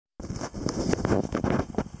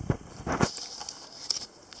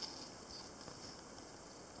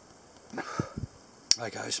Hi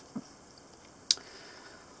guys,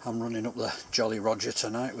 I'm running up the Jolly Roger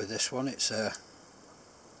tonight with this one. It's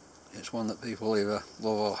one that people either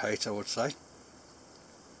love or hate, I would say.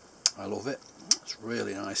 I love it. It's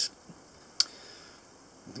really nice.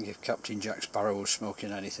 I think if Captain Jack Sparrow was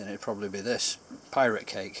smoking anything, it'd probably be this. Pirate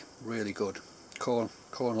Cake, really good. Cornell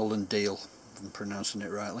Diehl, if I'm pronouncing it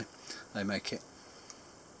rightly, they make it.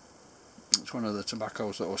 It's one of the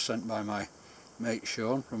tobaccos that was sent by my mate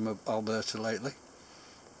Sean from Alberta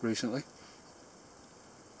recently,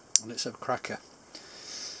 and it's a cracker.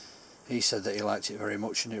 He said that he liked it very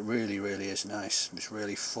much, and it really is nice. It's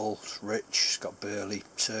really full, it's rich, it's got burley,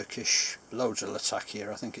 Turkish, loads of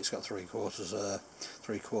Latakia. I think it's got 3/4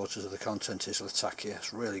 of the content is Latakia.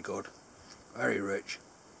 It's really good, very rich.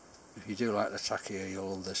 If you do like Latakia, you'll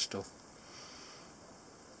love this stuff.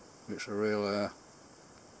 It's a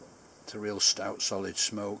real stout, solid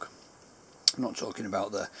smoke. I'm not talking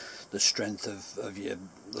about the strength of your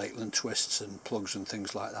Lakeland twists and plugs and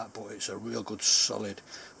things like that, but it's a real good solid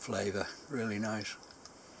flavour, really nice.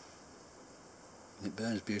 It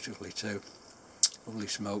burns beautifully too. Lovely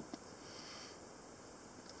smoke.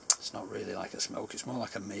 It's not really like a smoke, it's more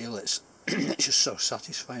like a meal. It's it's just so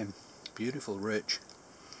satisfying. Beautiful, rich.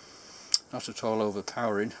 Not at all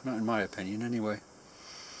overpowering, not in my opinion anyway.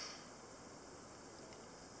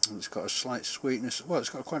 And it's got a slight sweetness. Well, it's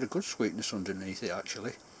got quite a good sweetness underneath it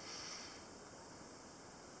actually.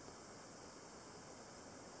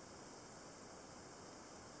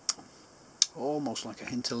 Almost like a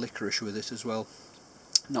hint of licorice with it as well.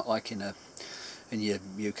 Not like in your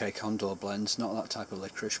UK Condor blends, not that type of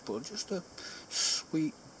licorice, but just a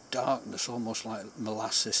sweet darkness, almost like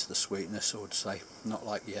molasses. The sweetness, I would say, not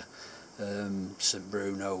like your St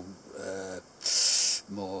Bruno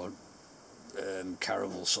more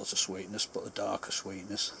caramel sort of sweetness, but a darker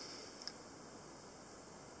sweetness.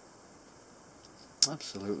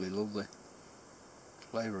 Absolutely lovely.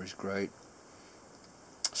 Flavour is great.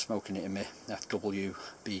 Smoking it in my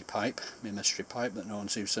FWB pipe, my mystery pipe that no one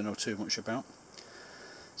seems to know too much about.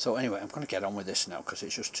 So anyway, I'm going to get on with this now because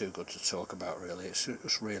it's just too good to talk about really. It's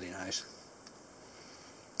just really nice.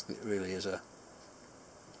 It really is a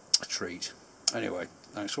treat. Anyway,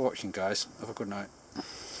 thanks for watching guys. Have a good night.